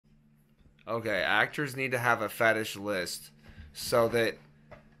Okay, actors need to have a fetish list so that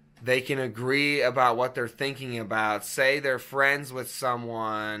they can agree about what they're thinking about. Say they're friends with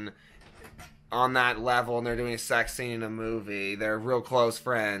someone on that level and they're doing a sex scene in a movie. They're real close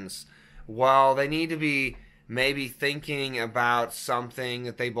friends. Well, they need to be maybe thinking about something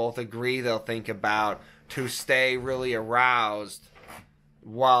that they both agree they'll think about to stay really aroused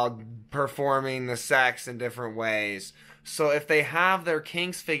while performing the sex in different ways. So if they have their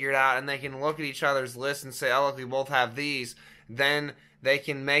kinks figured out and they can look at each other's list and say, oh, look, we both have these, then they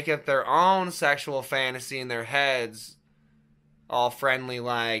can make up their own sexual fantasy in their heads, all friendly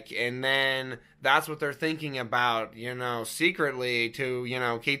like, and then that's what they're thinking about, secretly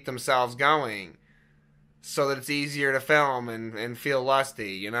to, keep themselves going so that it's easier to film and feel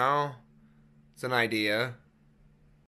lusty, It's an idea.